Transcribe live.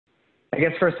I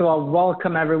guess first of all,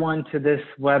 welcome everyone to this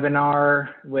webinar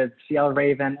with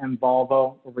Fjällräven and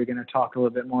Volvo, where we're going to talk a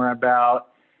little bit more about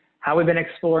how we've been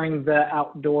exploring the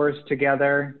outdoors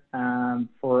together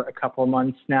for a couple of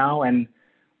months now, and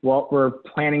what we're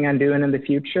planning on doing in the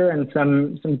future, and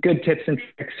some good tips and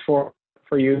tricks for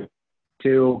you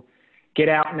to get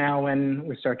out now when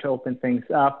we start to open things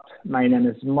up. My name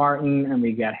is Martin, and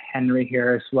we got Henri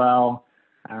here as well.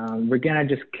 We're gonna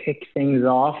just kick things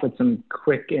off with some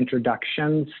quick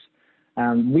introductions.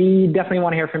 We definitely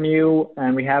want to hear from you,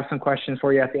 and we have some questions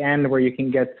for you at the end where you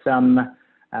can get some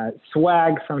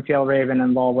swag from Fjällräven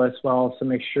and Volvo as well, so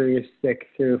make sure you stick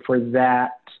through for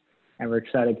that, and we're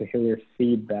excited to hear your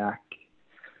feedback.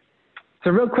 So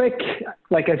real quick,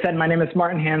 like I said, my name is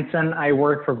Martin Hansson. I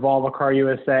work for Volvo Car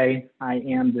USA. I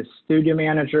am the studio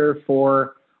manager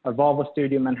for our Volvo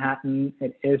studio in Manhattan.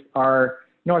 It is our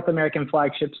North American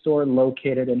flagship store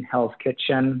located in Hell's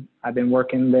Kitchen. I've been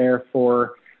working there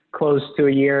for close to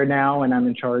a year now, and I'm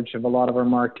in charge of a lot of our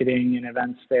marketing and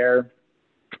events there.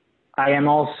 I am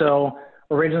also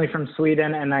originally from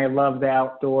Sweden, and I love the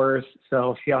outdoors,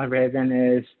 so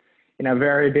Fjällräven is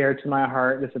very dear to my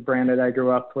heart. It's a brand that I grew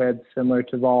up with, similar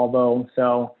to Volvo.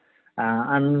 So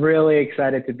I'm really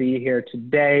excited to be here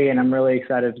today, and I'm really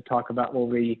excited to talk about what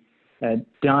we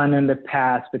done in the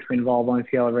past between Volvo and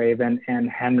Fjällräven, and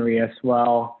Henri as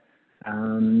well.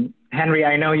 Henri,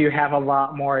 I know you have a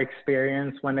lot more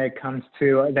experience when it comes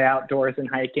to the outdoors and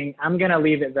hiking. I'm going to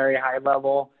leave it very high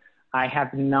level. I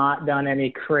have not done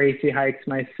any crazy hikes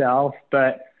myself,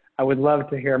 but I would love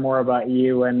to hear more about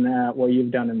you and what you've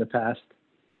done in the past.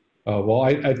 Oh, well,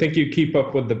 I think you keep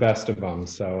up with the best of them,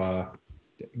 so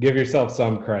give yourself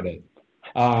some credit.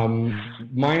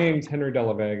 My name's Henri de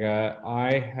la Vega.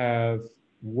 I have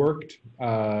worked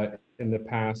in the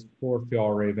past for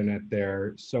Fjällräven at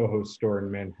their Soho store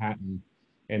in Manhattan,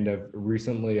 and have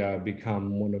recently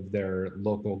become one of their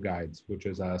local guides, which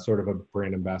is sort of a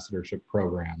brand ambassadorship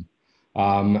program.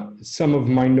 Some of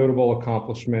my notable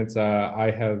accomplishments,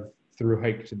 I have through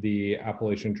hiked the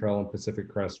Appalachian Trail and Pacific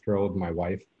Crest Trail with my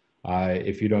wife.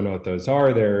 If you don't know what those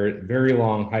are, they're very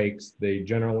long hikes. They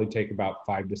generally take about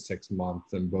 5 to 6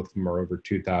 months, and both of them are over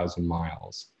 2,000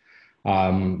 miles.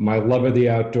 My love of the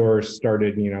outdoors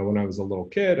started, when I was a little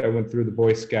kid. I went through the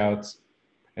Boy Scouts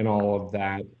and all of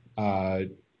that,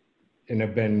 and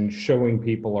have been showing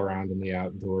people around in the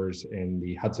outdoors in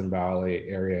the Hudson Valley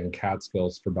area and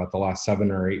Catskills for about the last 7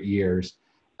 or 8 years.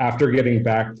 After getting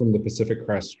back from the Pacific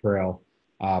Crest Trail,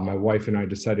 my wife and I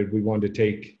decided we wanted to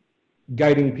take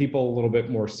guiding people a little bit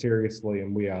more seriously,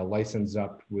 and we licensed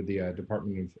up with the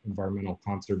Department of Environmental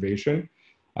Conservation.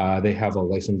 They have a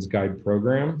licensed guide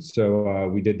program, so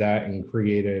we did that and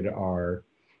created our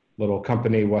little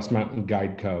company, West Mountain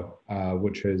Guide Co.,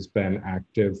 which has been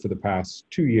active for the past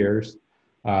 2 years.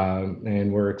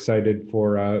 And we're excited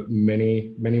for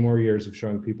many more years of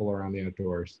showing people around the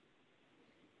outdoors.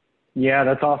 Yeah,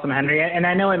 that's awesome, Henri. And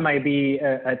I know it might be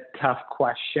a tough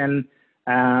question.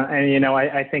 And,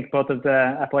 I think both of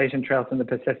the Appalachian Trails and the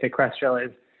Pacific Crest Trail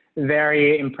is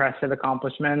very impressive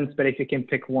accomplishments. But if you can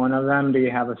pick one of them, do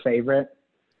you have a favorite?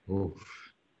 Oof.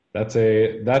 That's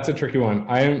a tricky one.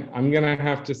 I'm gonna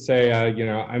have to say,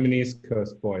 I'm an East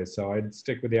Coast boy, so I'd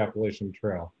stick with the Appalachian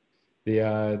Trail.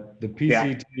 The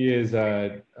PCT is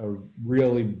a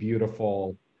really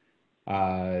beautiful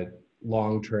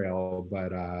long trail,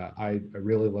 but I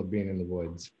really love being in the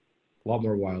woods. A lot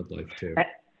more wildlife too.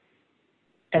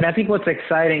 And I think what's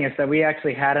exciting is that we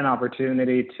actually had an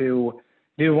opportunity to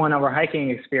do one of our hiking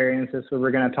experiences, so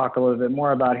we're going to talk a little bit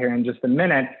more about here in just a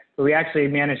minute. But we actually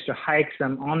managed to hike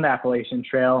some on the Appalachian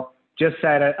Trail just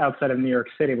outside of New York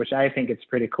City, which I think it's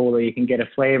pretty cool that you can get a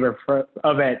flavor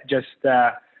of it just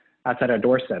outside our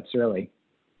doorsteps, really.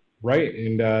 Right,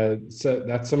 and so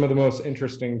that's some of the most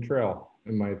interesting trail,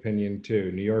 in my opinion,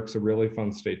 too. New York's a really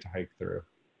fun state to hike through,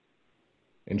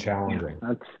 and challenging.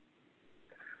 Yeah,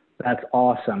 that's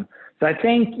awesome. So I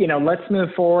think, let's move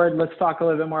forward. Let's talk a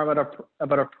little bit more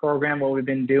about our program, what we've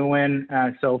been doing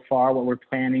so far, what we're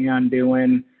planning on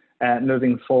doing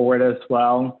moving forward as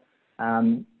well.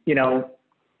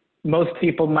 Most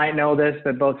people might know this,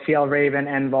 but both Fjällräven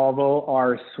and Volvo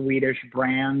are Swedish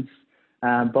brands.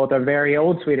 Both are very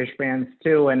old Swedish brands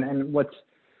too. And what's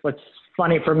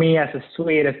funny for me as a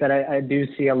Swede is that I do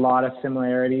see a lot of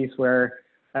similarities where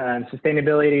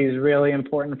sustainability is really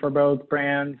important for both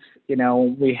brands.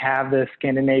 We have the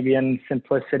Scandinavian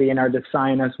simplicity in our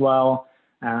design as well.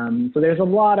 So there's a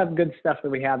lot of good stuff that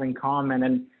we have in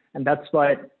common. And that's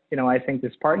what, I think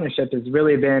this partnership has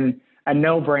really been a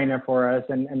no-brainer for us.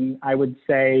 And I would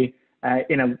say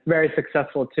very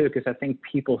successful too, because I think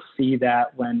people see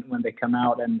that when they come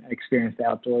out and experience the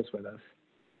outdoors with us.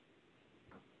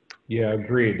 Yeah,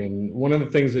 agreed. And one of the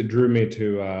things that drew me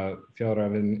to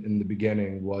Fjällräven in the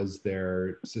beginning was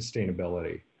their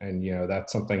sustainability. And,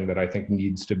 that's something that I think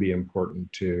needs to be important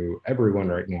to everyone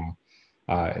right now.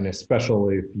 And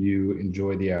especially if you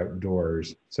enjoy the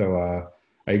outdoors. So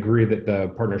I agree that the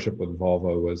partnership with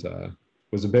Volvo was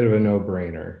a bit of a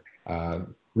no-brainer.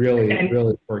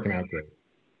 Really working out great.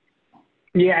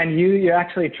 Yeah, and you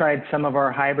actually tried some of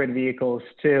our hybrid vehicles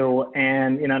too,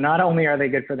 and not only are they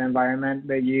good for the environment,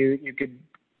 but you could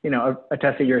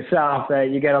attest it yourself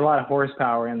that you get a lot of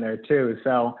horsepower in there too.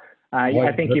 So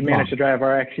I think you managed to drive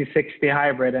our XC60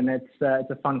 hybrid, and it's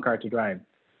a fun car to drive.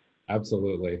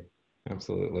 Absolutely.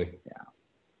 Yeah.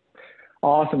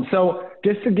 Awesome. So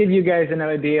just to give you guys an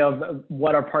idea of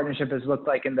what our partnership has looked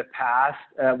like in the past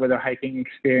with our hiking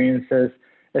experiences,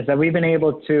 is that we've been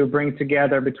able to bring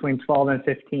together between 12 and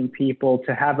 15 people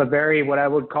to have a very, what I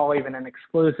would call even an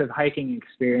exclusive hiking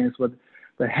experience with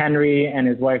Henri and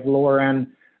his wife Lauren,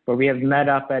 where we have met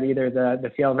up at either the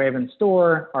Fjällräven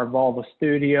store, our Volvo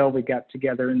studio. We got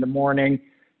together in the morning,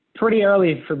 pretty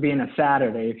early for being a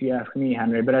Saturday, if you ask me,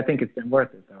 Henri, but I think it's been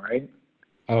worth it though, right?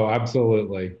 Oh,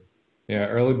 absolutely. Yeah,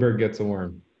 early bird gets a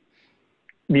worm.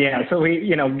 Yeah, so we,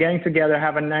 getting together,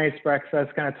 have a nice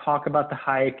breakfast, kind of talk about the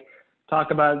hike,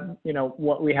 talk about,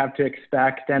 what we have to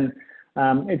expect. And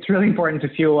it's really important to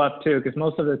fuel up too, because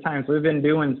most of the times we've been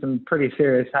doing some pretty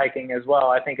serious hiking as well.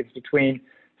 I think it's between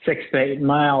 6 to 8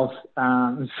 miles.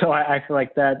 So I feel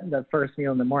like that first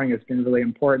meal in the morning has been really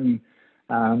important.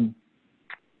 But,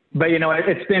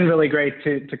 it's been really great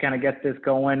to kind of get this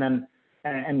going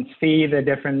and see the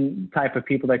different type of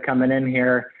people that coming in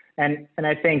here. And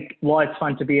I think while it's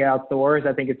fun to be outdoors,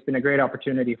 I think it's been a great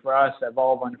opportunity for us at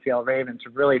Volvo and Fjällräven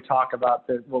to really talk about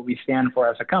what we stand for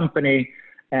as a company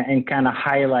and kind of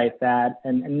highlight that,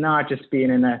 and not just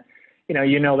being in a,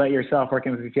 that yourself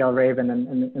working with Fjällräven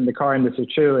and in the car industry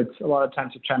too. It's a lot of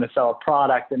times you're trying to sell a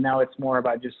product, and now it's more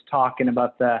about just talking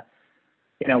about the,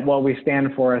 what we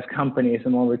stand for as companies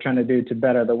and what we're trying to do to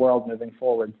better the world moving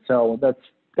forward. So that's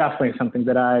definitely something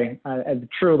that I've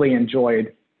truly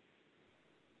enjoyed.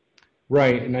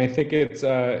 Right, and I think it's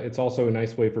also a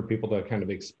nice way for people to kind of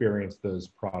experience those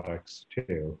products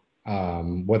too.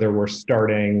 Whether we're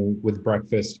starting with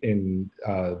breakfast in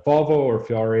Volvo or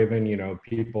Fjällräven,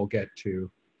 people get to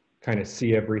kind of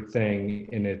see everything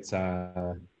in its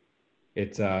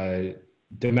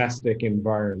domestic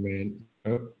environment.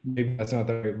 Maybe that's not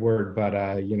the right word, but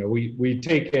we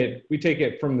take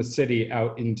it from the city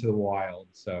out into the wild.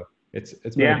 So it's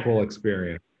been a cool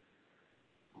experience.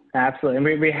 Absolutely.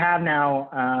 And we have now,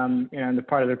 in the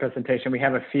part of the presentation, we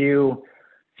have a few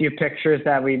pictures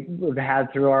that we've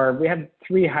had through we have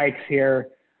 3 hikes here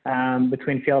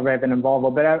between Fjällräven and Volvo.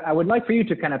 But I would like for you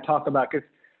to kind of talk about, because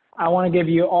I want to give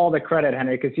you all the credit,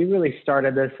 Henri, because you really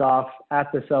started this off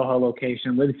at the Soho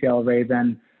location with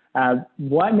Fjällräven.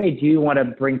 What made you want to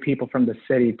bring people from the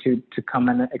city to come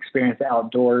and experience the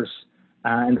outdoors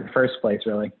in the first place,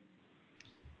 really?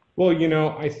 Well,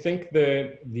 I think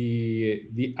that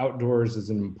the outdoors is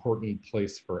an important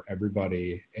place for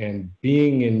everybody. And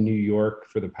being in New York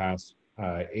for the past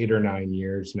 8 or 9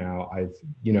 years now,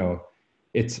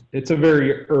 it's a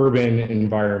very urban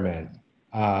environment.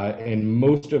 And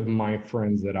most of my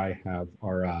friends that I have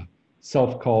are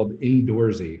self-called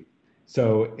indoorsy.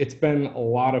 So it's been a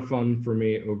lot of fun for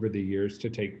me over the years to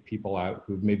take people out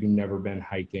who've maybe never been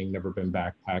hiking, never been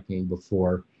backpacking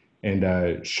before,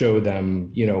 and show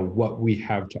them, what we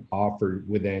have to offer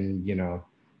within,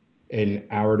 an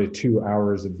hour to 2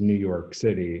 hours of New York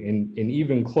City, and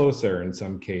even closer in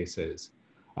some cases.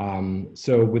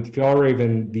 So with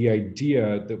Fjällräven, the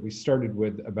idea that we started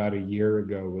with about a year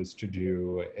ago was to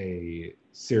do a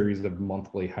series of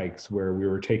monthly hikes where we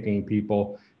were taking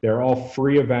people. They're all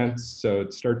free events, so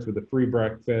it starts with a free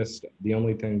breakfast. The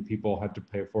only thing people had to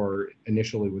pay for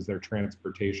initially was their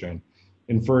transportation.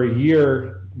 And for a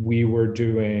year, we were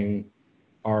doing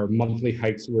our monthly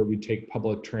hikes where we take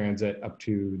public transit up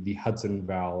to the Hudson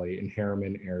Valley and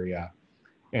Harriman area,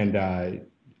 and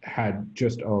had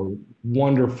just a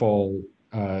wonderful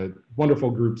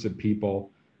groups of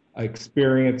people.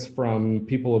 Experience from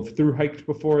people who've through hiked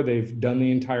before, they've done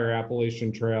the entire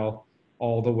Appalachian Trail,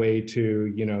 all the way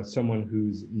to someone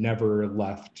who's never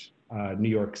left New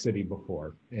York City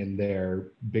before, and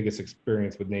their biggest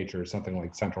experience with nature is something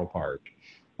like Central Park.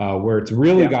 Where it's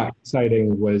really got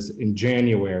exciting was in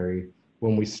January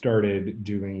when we started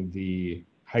doing the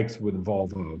hikes with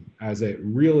Volvo, as it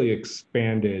really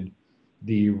expanded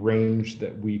the range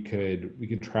that we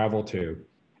could travel to.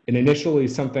 And initially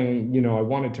something, you know, I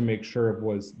wanted to make sure of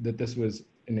was that this was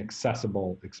an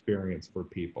accessible experience for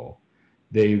people.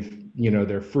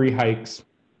 They're free hikes.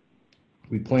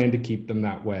 We plan to keep them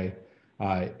that way.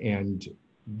 And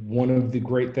one of the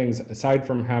great things, aside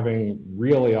from having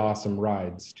really awesome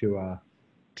rides to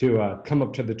come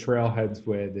up to the trailheads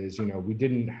with, is, you know,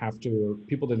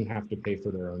 people didn't have to pay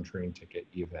for their own train ticket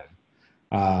even.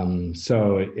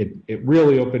 So it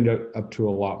really opened up to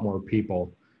a lot more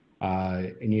people.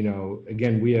 And, you know,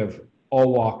 again, we have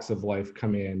all walks of life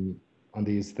come in on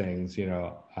these things, you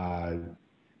know,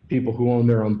 people who own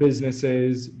their own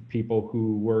businesses, people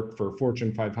who work for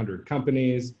Fortune 500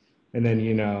 companies, and then,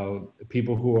 you know,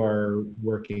 people who are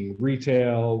working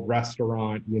retail,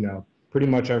 restaurant, you know, pretty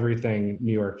much everything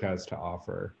New York has to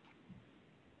offer.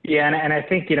 Yeah, and I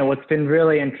think, you know, what's been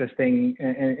really interesting,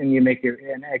 and you make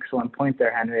an excellent point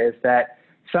there, Henry, is that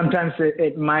sometimes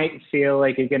it might feel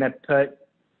like you're going to put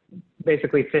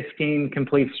basically 15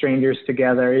 complete strangers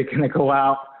together. You're going to go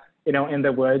out, you know, in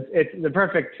the woods. It's the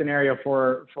perfect scenario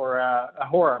for a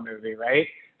horror movie, right?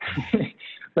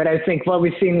 But I think what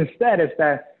we've seen instead is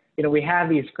that, you know, we have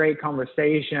these great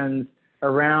conversations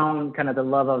around kind of the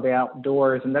love of the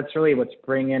outdoors, and that's really what's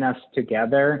bringing us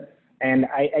together. And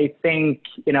I think,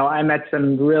 you know, I met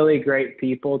some really great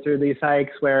people through these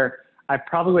hikes where I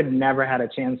probably would never had a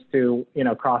chance to, you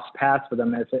know, cross paths with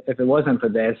them if it wasn't for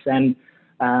this. And,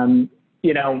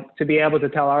 you know, to be able to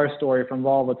tell our story from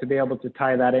Volvo, to be able to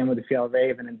tie that in with the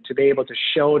Fjällräven, and to be able to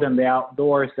show them the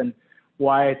outdoors and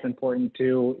why it's important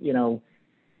to, you know,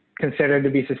 consider to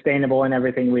be sustainable in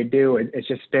everything we do. It's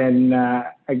just been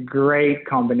a great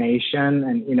combination.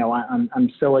 And, you know,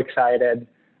 I'm so excited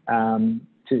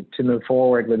to move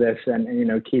forward with this and, you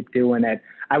know, keep doing it.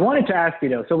 I wanted to ask you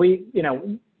though, so we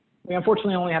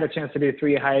unfortunately only had a chance to do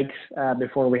 3 hikes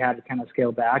before we had to kind of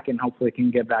scale back, and hopefully can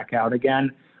get back out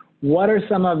again. What are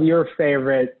some of your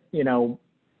favorite, you know,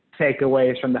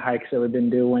 takeaways from the hikes that we've been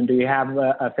doing? Do you have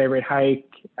a favorite hike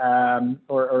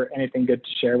or anything good to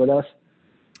share with us?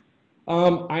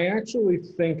 I actually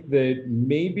think that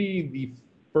maybe the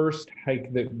first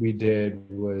hike that we did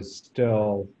was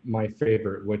still my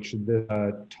favorite, which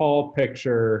the tall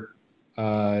picture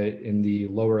in the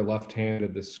lower left hand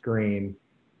of the screen,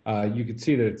 you can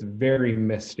see that it's very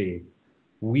misty.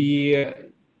 We,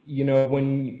 you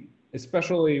know,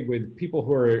 especially with people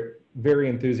who are very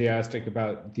enthusiastic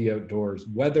about the outdoors,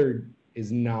 weather is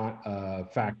not a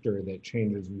factor that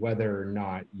changes whether or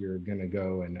not you're going to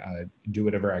go and do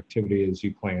whatever activities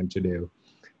you plan to do.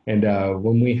 And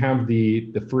when we have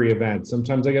the free event,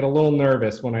 sometimes I get a little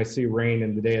nervous when I see rain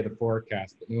in the day of the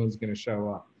forecast that no one's going to show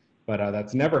up. But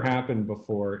that's never happened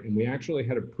before. And we actually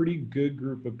had a pretty good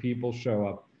group of people show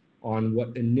up on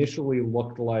what initially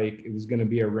looked like it was going to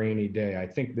be a rainy day. I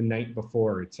think the night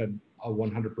before it said a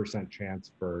 100%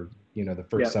 chance for, you know, the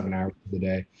first 7 hours of the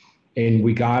day. And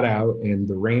we got out and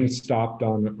the rain stopped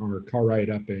on our car ride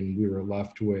up, and we were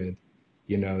left with,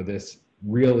 you know, this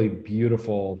really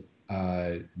beautiful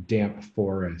damp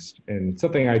forest. And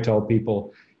something I tell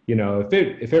people, you know,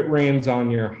 if it rains on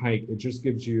your hike, it just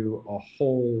gives you a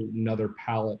whole nother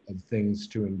palette of things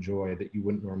to enjoy that you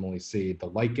wouldn't normally see. The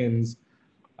lichens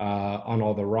on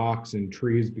all the rocks and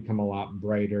trees become a lot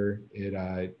brighter.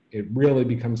 It really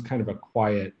becomes kind of a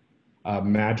quiet,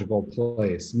 magical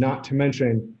place. Not to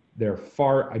mention, they're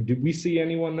far. Did we see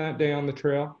anyone that day on the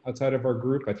trail outside of our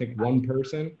group? I think one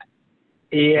person.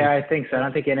 Yeah, I think so. I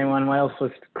don't think anyone else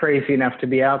was crazy enough to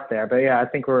be out there. But yeah, I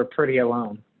think we were pretty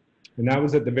alone. And that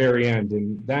was at the very end.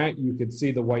 And that, you could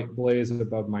see the white blaze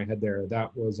above my head there.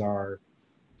 That was our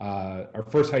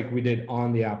first hike we did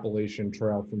on the Appalachian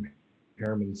Trail from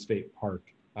Harriman State Park,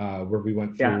 where we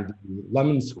went through the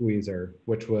Lemon Squeezer,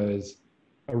 which was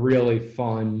a really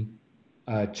fun,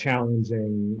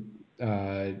 challenging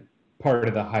part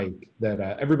of the hike that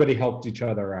everybody helped each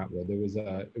other out with. It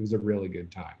was a really good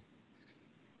time.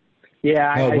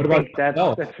 Yeah, I think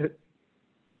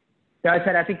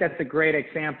I think that's a great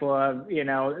example of, you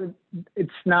know,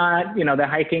 it's not, you know, the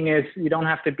hiking is, you don't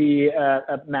have to be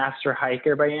a master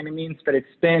hiker by any means, but it's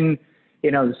been,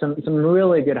 you know, some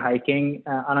really good hiking.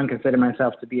 I don't consider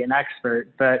myself to be an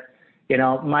expert, but, you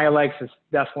know, my legs has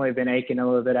definitely been aching a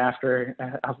little bit after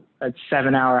a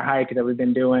 7-hour hike that we've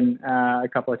been doing a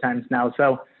couple of times now.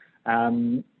 So,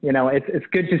 you know, it's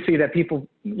good to see that people,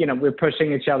 you know, we're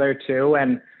pushing each other too.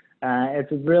 And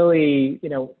it's really, you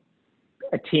know,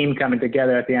 a team coming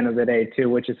together at the end of the day too,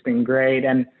 which has been great.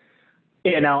 And,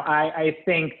 you know, I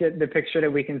think that the picture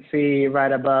that we can see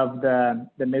right above the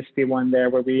misty one there,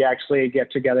 where we actually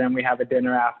get together and we have a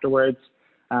dinner afterwards,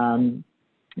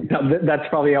 that's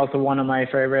probably also one of my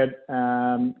favorite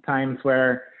times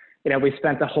where, we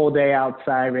spent the whole day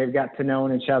outside. We've got to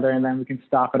know each other, and then we can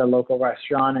stop at a local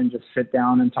restaurant and just sit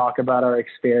down and talk about our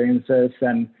experiences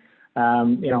and,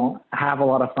 have a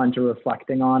lot of fun to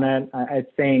reflecting on it. I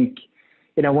think,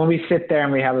 when we sit there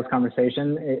and we have this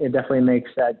conversation, it definitely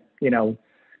makes that,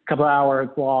 couple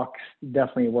hour walks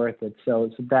definitely worth it. So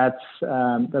that's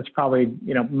probably,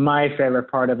 my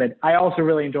favorite part of it. I also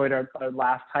really enjoyed our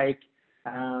last hike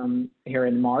here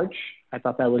in March. I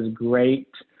thought that was great.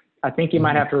 I think you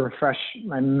might have to refresh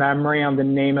my memory on the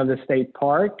name of the state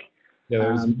park. Yeah,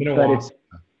 there's Minnewaska.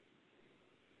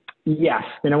 Yes,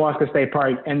 Minnewaska State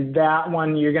Park. And that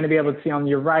one you're going to be able to see on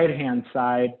your right-hand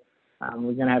side.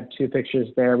 We're going to have 2 pictures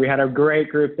there. We had a great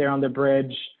group there on the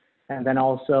bridge. And then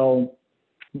also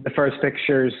the first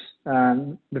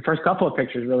couple of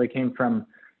pictures really came from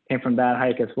that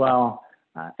hike as well.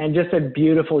 And just a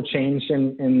beautiful change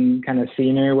in kind of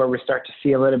scenery where we start to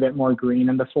see a little bit more green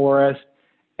in the forest.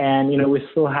 And, we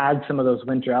still had some of those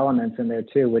winter elements in there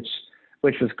too, which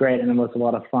was great. And it was a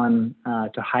lot of fun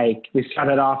to hike. We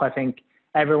started off, I think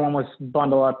everyone was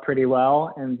bundled up pretty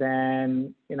well. And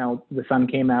then, the sun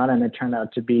came out and it turned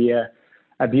out to be a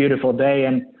beautiful day.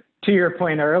 And to your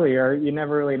point earlier, you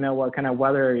never really know what kind of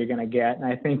weather you're going to get. And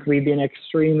I think we've been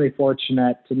extremely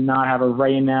fortunate to not have a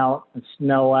rain out and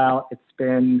snow out. It's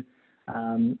been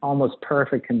almost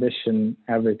perfect condition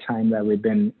every time that we've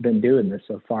been doing this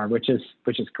so far, which is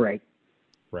great.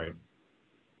 Right.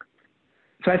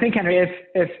 So I think, Henry,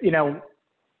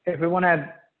 if we want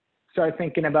to start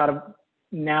thinking about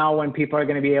now when people are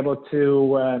going to be able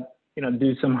to,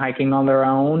 do some hiking on their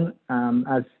own,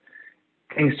 as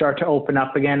things start to open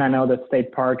up again. I know that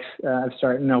state parks are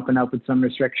starting to open up with some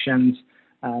restrictions.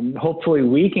 Hopefully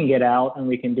we can get out and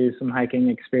we can do some hiking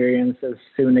experiences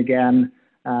soon again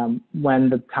when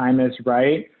the time is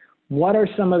right. What are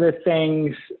some of the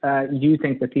things you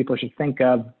think that people should think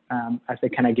of as they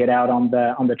kind of get out on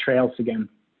the trails again?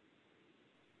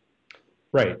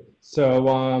 Right.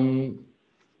 So,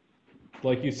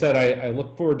 like you said, I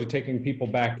look forward to taking people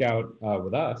back out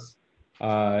with us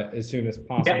as soon as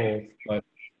possible,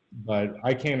 but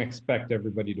I can't expect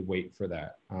everybody to wait for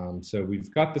that. So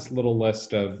we've got this little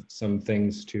list of some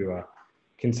things to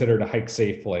consider to hike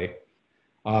safely.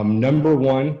 Number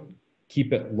 1,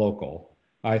 keep it local.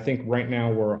 I think right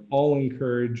now we're all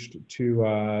encouraged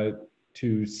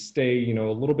to stay, a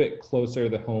little bit closer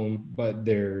to home, but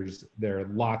there are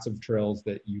lots of trails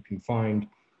that you can find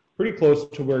pretty close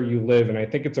to where you live. And I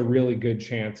think it's a really good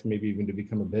chance maybe even to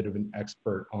become a bit of an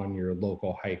expert on your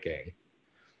local hiking.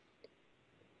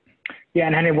 Yeah,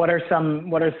 and Henry, what are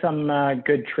some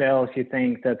good trails you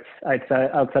think that's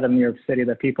outside of New York City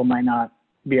that people might not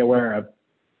be aware of?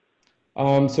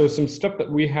 So some stuff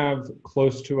that we have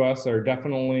close to us are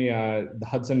definitely the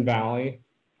Hudson Valley.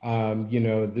 Their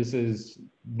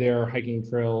hiking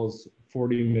trails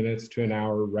 40 minutes to an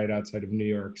hour right outside of New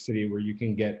York City where you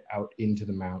can get out into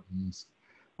the mountains.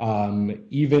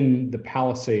 Even the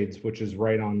Palisades, which is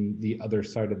right on the other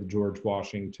side of the George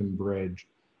Washington Bridge,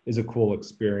 is a cool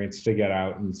experience to get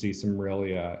out and see some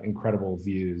really incredible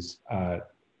views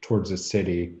towards the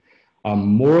city.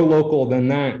 More local than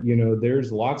that,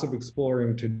 there's lots of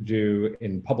exploring to do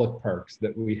in public parks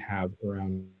that we have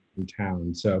around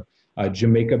town. So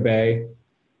Jamaica Bay,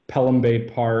 Pelham Bay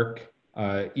Park,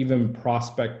 even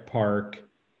Prospect Park,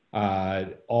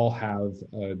 all have,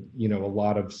 a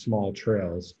lot of small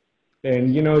trails.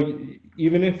 And,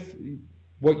 even if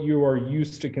what you are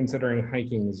used to considering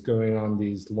hiking is going on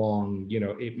these long,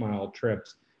 8-mile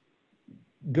trips,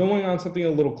 going on something a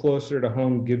little closer to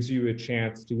home gives you a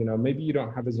chance to, maybe you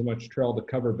don't have as much trail to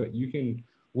cover, but you can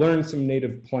learn some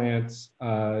native plants,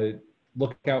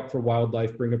 look out for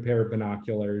wildlife, bring a pair of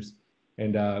binoculars,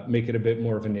 and make it a bit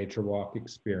more of a nature walk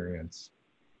experience.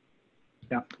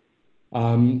 Yeah.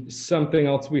 Something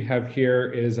else we have here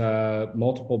is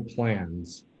multiple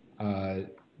plans.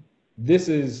 This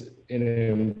is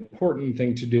an important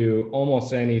thing to do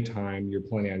almost any time you're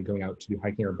planning on going out to do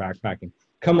hiking or backpacking.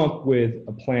 Come up with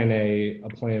a plan A, a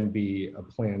plan B, a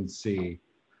plan C.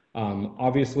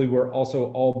 Obviously, we're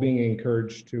also all being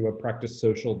encouraged to practice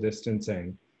social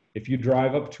distancing. If you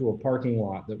drive up to a parking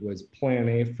lot that was plan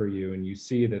A for you and you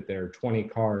see that there are 20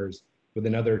 cars with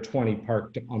another 20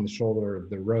 parked on the shoulder of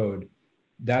the road,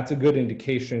 that's a good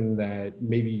indication that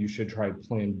maybe you should try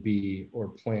plan B or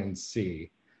plan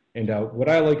C. And what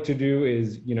I like to do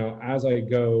is, as I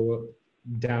go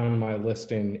down my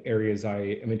list in areas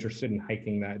I am interested in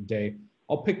hiking that day,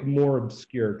 I'll pick more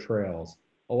obscure trails.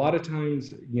 A lot of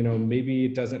times, maybe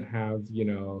it doesn't have,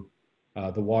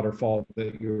 the waterfall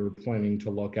that you're planning to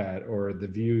look at or the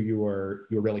view you're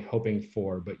really hoping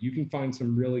for, but you can find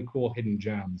some really cool hidden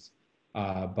gems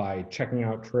by checking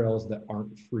out trails that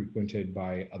aren't frequented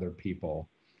by other people.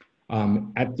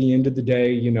 At the end of the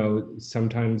day, you know,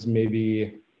 sometimes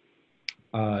maybe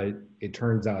it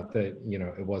turns out that, you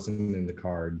know, it wasn't in the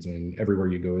cards and everywhere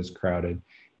you go is crowded.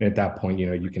 And at that point, you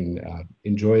know, you can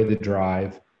enjoy the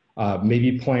drive,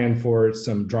 maybe plan for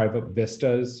some drive up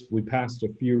vistas. We passed a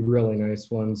few really nice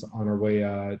ones on our way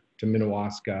to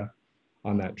Minnewaska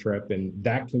on that trip. And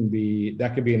that could be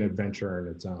an adventure in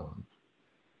its own.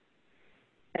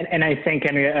 And I think,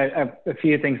 Henry, a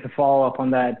few things to follow up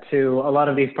on that too. A lot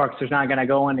of these parks are not going to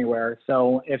go anywhere.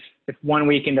 So if one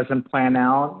weekend doesn't plan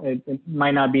out, it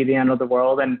might not be the end of the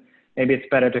world, and maybe it's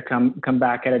better to come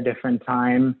back at a different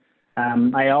time.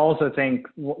 I also think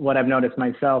what I've noticed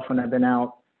myself when I've been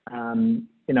out,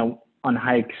 you know, on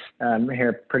hikes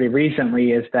here pretty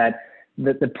recently is that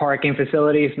the parking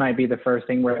facilities might be the first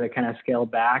thing where they kind of scale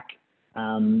back.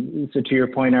 So to your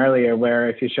point earlier, where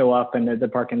if you show up and the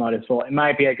parking lot is full, it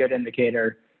might be a good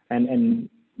indicator and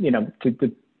you know,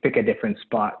 to pick a different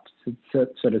spot, so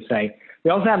to say.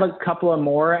 We also have a couple of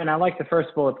more, and I like the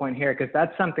first bullet point here because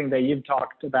that's something that you've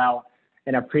talked about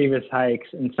in our previous hikes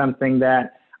and something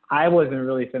that I wasn't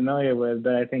really familiar with,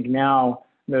 but I think now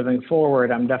moving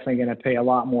forward, I'm definitely going to pay a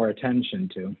lot more attention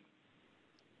to.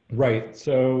 Right.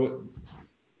 So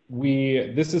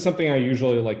this is something I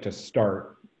usually like to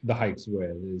start the hikes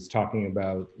with, is talking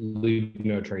about leave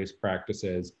no trace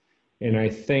practices. And I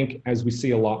think as we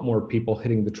see a lot more people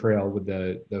hitting the trail with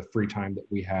the free time that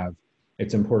we have,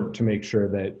 it's important to make sure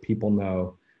that people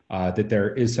know that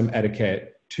there is some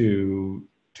etiquette to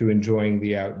enjoying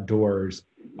the outdoors.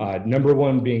 Number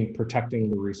one being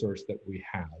protecting the resource that we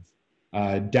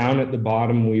have. Down at the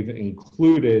bottom, we've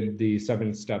included the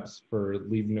 7 steps for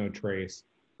leave no trace.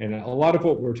 And a lot of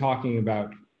what we're talking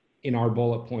about in our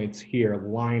bullet points here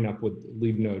line up with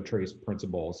leave no trace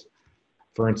principles.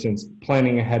 For instance,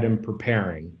 planning ahead and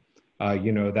preparing.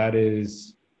 You know, that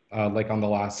is like on the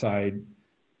last side,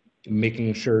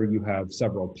 making sure you have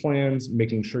several plans,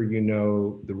 making sure you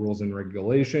know the rules and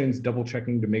regulations, double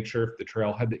checking to make sure if the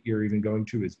trailhead that you're even going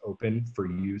to is open for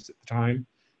use at the time.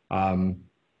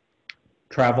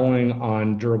 Traveling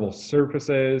on durable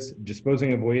surfaces,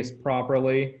 disposing of waste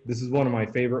properly. This is one of my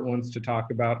favorite ones to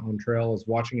talk about on trail, is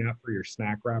watching out for your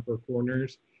snack wrapper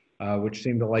corners, which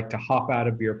seem to like to hop out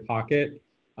of your pocket.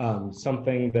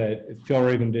 Something that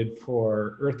Fjällräven did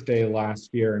for Earth Day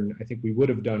last year, and I think we would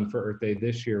have done for Earth Day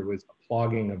this year, was a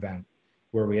plogging event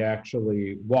where we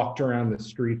actually walked around the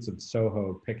streets of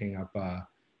Soho picking up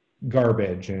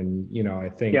garbage. And, you know, I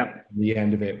think at the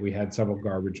end of it, we had several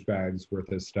garbage bags worth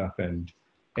of stuff and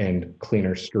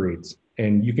cleaner streets.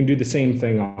 And you can do the same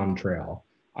thing on trail.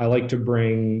 I like to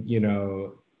bring, you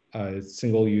know, a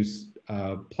single-use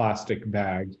plastic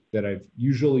bag that I've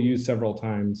usually used several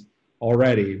times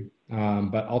already,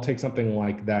 but I'll take something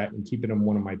like that and keep it in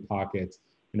one of my pockets.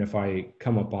 And if I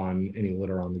come up on any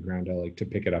litter on the ground, I like to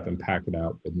pick it up and pack it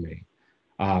out with me.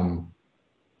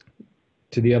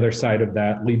 To the other side of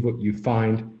that, leave what you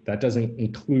find. That doesn't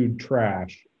include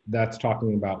trash. That's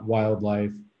talking about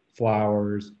wildlife,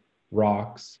 flowers,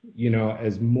 rocks. You know,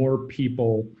 as more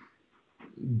people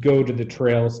go to the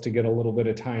trails to get a little bit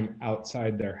of time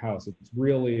outside their house, it's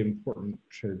really important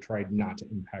to try not to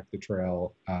impact the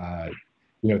trail,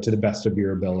 you know, to the best of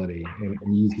your ability. And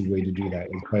an easy way to do that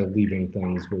is by leaving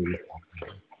things where you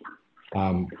want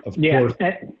them. Of course.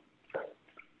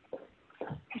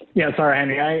 Yeah, sorry,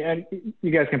 Henry.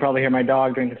 You guys can probably hear my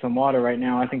dog drinking some water right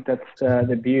now. I think that's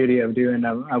the beauty of doing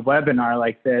a webinar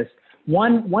like this.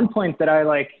 One point that I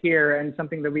like here, and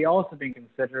something that we also been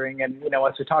considering, and, you know,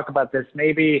 as we talk about this,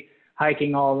 maybe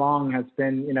hiking all along has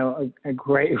been, you know, a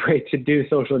great way to do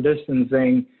social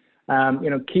distancing, you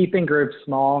know, keeping groups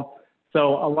small.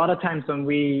 So a lot of times when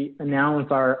we announce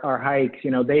our hikes,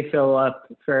 you know, they fill up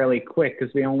fairly quick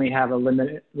because we only have a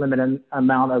limited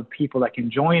amount of people that can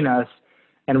join us.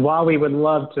 And while we would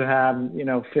love to have, you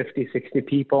know, 50, 60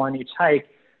 people on each hike,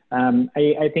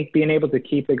 I think being able to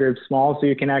keep the group small so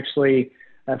you can actually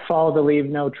follow the leave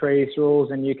no trace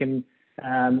rules, and you can,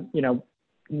 you know,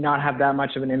 not have that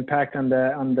much of an impact on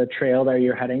the trail that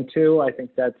you're heading to. I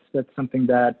think that's something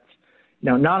that, you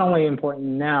know, not only important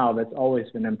now, but it's always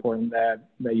been important that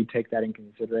you take that in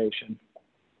consideration.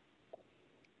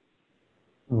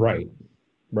 Right.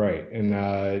 Right. And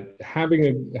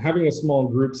having a small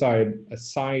group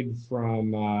aside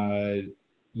from,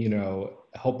 you know,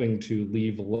 helping to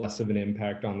leave less of an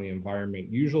impact on the environment,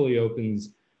 usually opens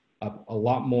up a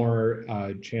lot more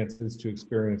chances to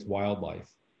experience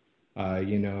wildlife.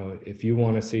 You know, if you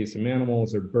want to see some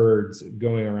animals or birds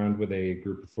going around with a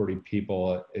group of 40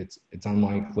 people, it's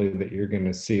unlikely that you're going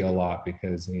to see a lot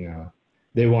because, you know,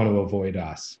 they want to avoid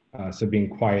us. So being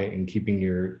quiet and keeping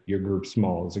your group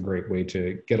small is a great way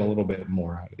to get a little bit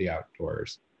more out of the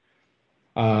outdoors.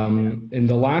 And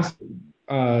the last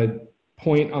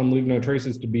point on Leave No Trace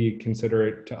is to be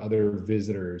considerate to other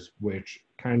visitors, which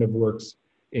kind of works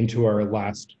into our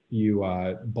last few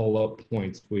bullet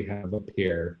points we have up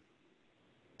here.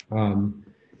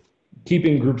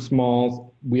 Keeping groups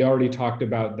small, we already talked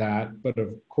about that, but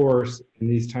of course, in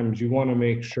these times, you want to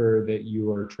make sure that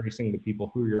you are tracing the people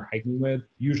who you're hiking with.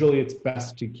 Usually it's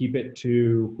best to keep it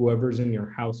to whoever's in your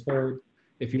household.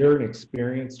 If you're an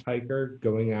experienced hiker,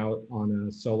 going out on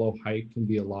a solo hike can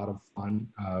be a lot of fun,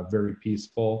 very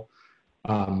peaceful.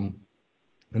 And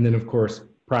then of course,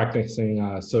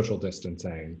 practicing social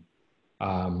distancing,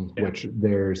 which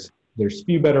there's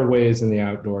few better ways in the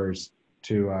outdoors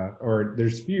or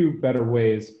there's few better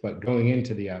ways, but going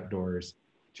into the outdoors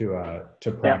to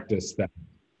practice that.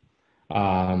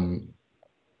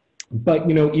 But,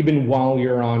 even while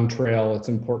you're on trail, it's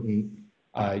important,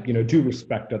 do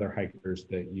respect other hikers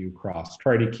that you cross.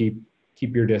 Try to keep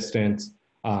your distance,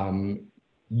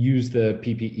 use the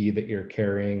PPE that you're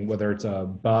carrying, whether it's a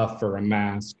buff or a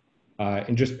mask,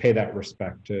 and just pay that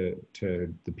respect to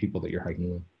the people that you're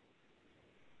hiking with.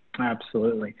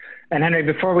 Absolutely. And Henry,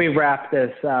 before we wrap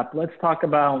this up, let's talk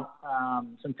about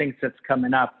some things that's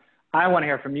coming up. I want to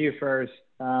hear from you first.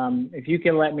 If you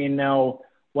can let me know,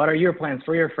 what are your plans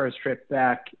for your first trip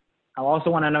back? I also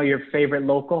want to know your favorite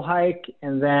local hike.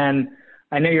 And then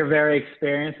I know you're very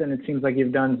experienced and it seems like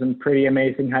you've done some pretty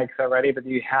amazing hikes already, but do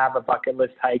you have a bucket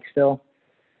list hike still?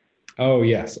 Oh,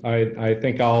 yes. I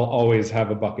think I'll always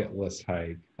have a bucket list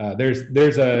hike.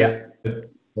 There's a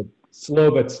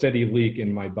slow but steady leak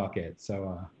in my bucket.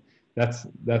 So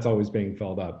that's always being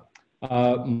filled up.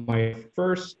 My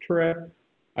first trip,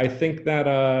 I think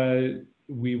that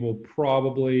we will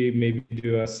probably maybe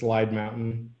do a slide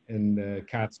mountain in the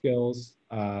Catskills.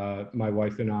 My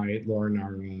wife and I, Lauren,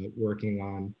 are working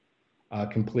on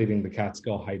completing the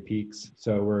Catskill High Peaks.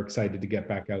 So we're excited to get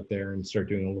back out there and start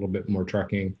doing a little bit more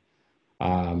trekking.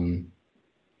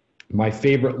 My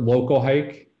favorite local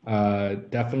hike,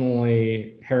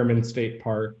 definitely Harriman State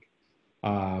Park,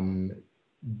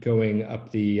 going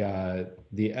up the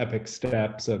epic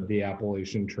steps of the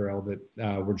Appalachian Trail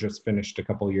that were just finished a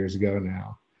couple years ago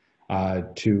now,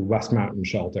 to West Mountain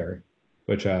Shelter,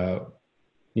 which, maybe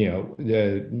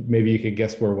you could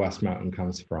guess where West Mountain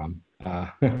comes from,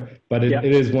 but it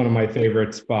is one of my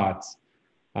favorite spots.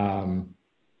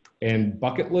 And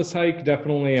bucket list hike,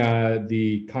 definitely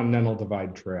the Continental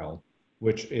Divide Trail,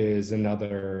 which is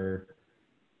another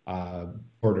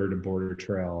border-to-border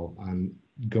trail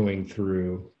going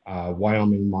through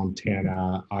Wyoming,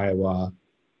 Montana, Iowa,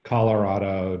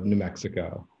 Colorado, New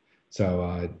Mexico.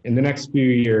 So in the next few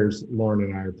years, Lauren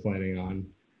and I are planning on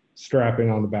strapping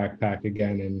on the backpack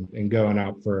again and going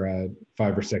out for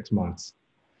 5 or 6 months.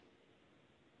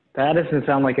 That doesn't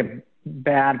sound like a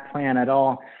bad plan at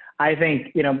all. I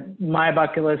think, my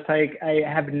bucket list hike, I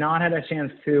have not had a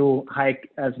chance to hike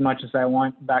as much as I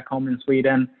want back home in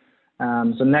Sweden.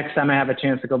 So next time I have a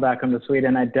chance to go back home to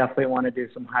Sweden, I definitely want to do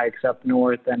some hikes up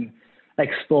north and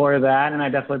explore that. And I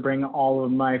definitely bring all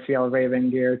of my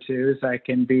Fjällräven gear too, so I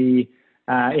can be,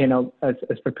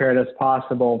 as prepared as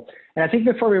possible. And I think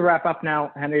before we wrap up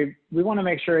now, Henry, we want to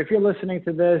make sure if you're listening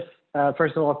to this,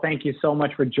 first of all, thank you so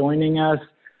much for joining us.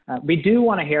 We do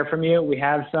want to hear from you. We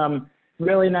have some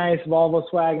really nice Volvo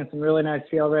swag and some really nice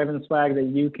Fjällräven swag that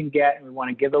you can get and we want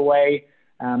to give away.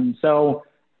 So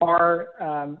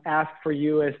our ask for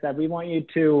you is that we want you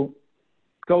to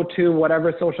go to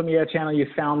whatever social media channel you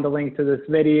found the link to this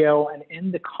video, and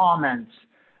in the comments,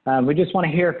 we just want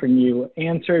to hear from you.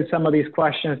 Answer some of these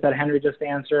questions that Henry just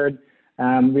answered.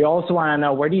 We also want to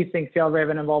know, where do you think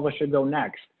Fjällräven and Volvo should go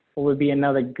next? What would be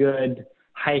another good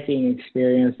hiking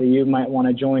experience that you might want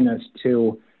to join us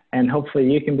to? And hopefully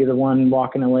you can be the one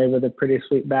walking away with a pretty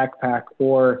sweet backpack,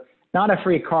 or not a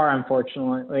free car,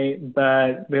 unfortunately,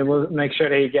 but we will make sure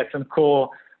that you get some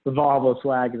cool Volvo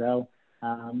swag though.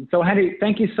 So Henry,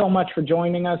 thank you so much for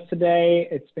joining us today.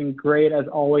 It's been great as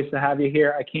always to have you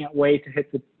here. I can't wait to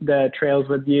hit the trails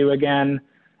with you again,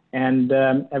 and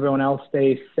everyone else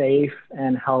stay safe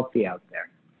and healthy out there.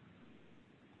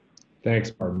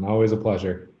 Thanks, Martin. Always a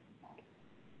pleasure.